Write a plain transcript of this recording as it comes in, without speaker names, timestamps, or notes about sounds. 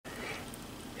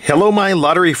Hello my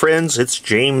lottery friends, it's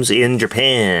James in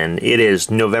Japan. It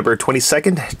is November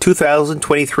 22nd,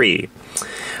 2023.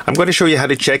 I'm going to show you how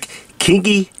to check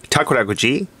Kinki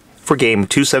Takarakuji for game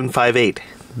 2758.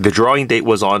 The drawing date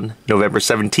was on November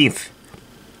 17th.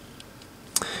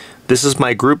 This is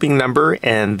my grouping number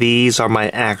and these are my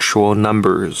actual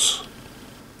numbers.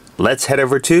 Let's head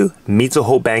over to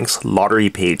Mizuho Bank's lottery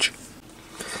page.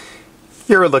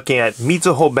 You're looking at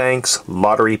Mizuho Bank's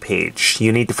lottery page.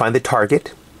 You need to find the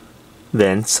target.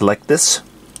 Then select this,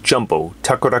 Jumbo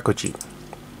Takarakuji.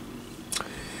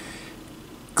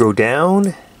 Go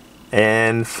down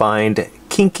and find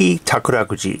Kinki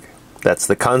Takarakuji. That's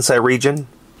the Kansai region.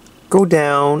 Go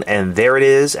down and there it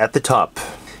is at the top.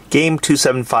 Game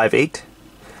 2758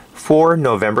 for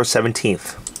November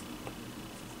 17th.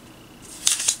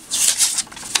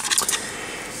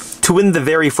 To win the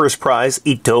very first prize,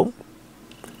 Ito,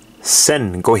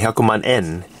 1,500 man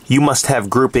yen, you must have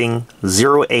grouping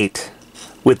 08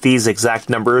 with these exact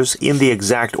numbers in the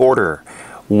exact order,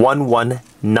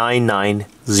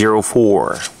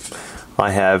 119904. I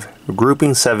have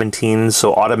grouping 17,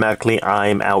 so automatically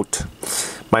I'm out.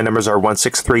 My numbers are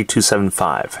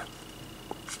 163275.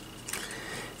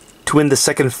 To win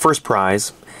the first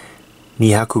prize,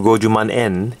 250 man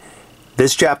yen,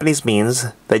 this Japanese means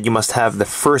that you must have the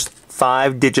first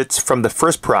 5 digits from the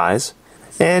first prize,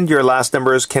 and your last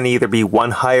numbers can either be one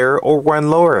higher or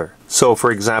one lower. So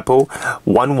for example,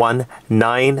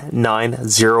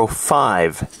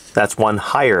 119905, that's one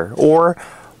higher, or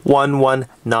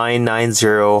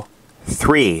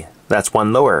 119903, that's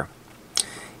one lower.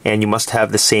 And you must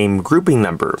have the same grouping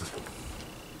number.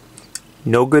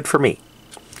 No good for me.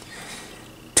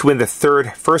 To win the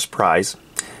first prize,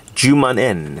 10 man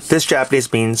yen. This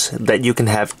Japanese means that you can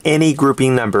have any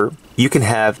grouping number. You can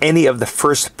have any of the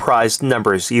first prize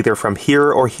numbers, either from here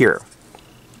or here.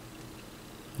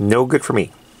 No good for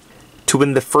me. To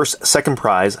win the second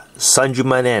prize, 30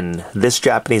 man yen. This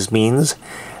Japanese means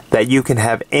that you can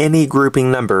have any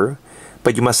grouping number,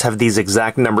 but you must have these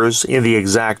exact numbers in the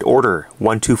exact order,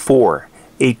 124,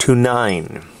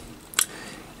 829.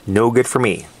 No good for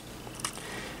me.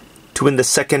 To win the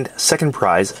second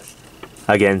prize,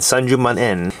 again, 30 man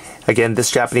yen. Again, this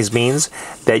Japanese means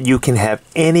that you can have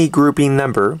any grouping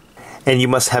number, and you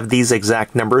must have these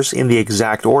exact numbers in the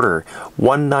exact order,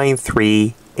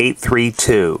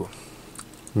 193832.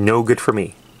 No good for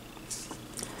me.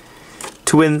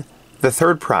 To win the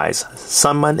third prize,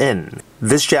 3 man yen.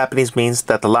 This Japanese means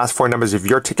that the last 4 numbers of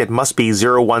your ticket must be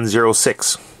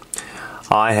 0106.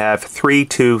 I have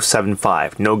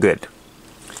 3275. No good.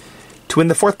 To win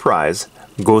the fourth prize,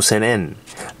 5000 yen.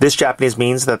 This Japanese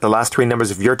means that the last 3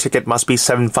 numbers of your ticket must be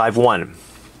 751.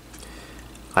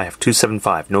 I have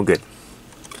 275. No good.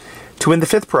 To win the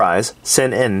fifth prize,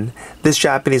 10 yen. This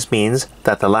Japanese means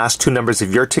that the last 2 numbers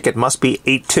of your ticket must be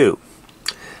 82.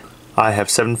 I have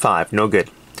 75. No good.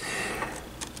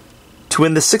 To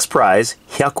win the sixth prize,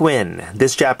 100 yen.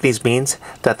 This Japanese means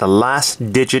that the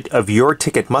last digit of your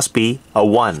ticket must be a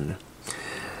 1.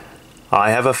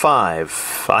 I have a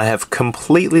 5. I have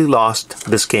completely lost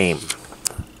this game.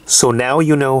 So now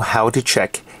you know how to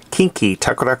check Kinki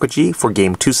Takarakuji for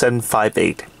game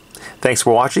 2758. Thanks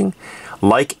for watching.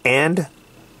 Like and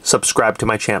subscribe to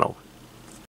my channel.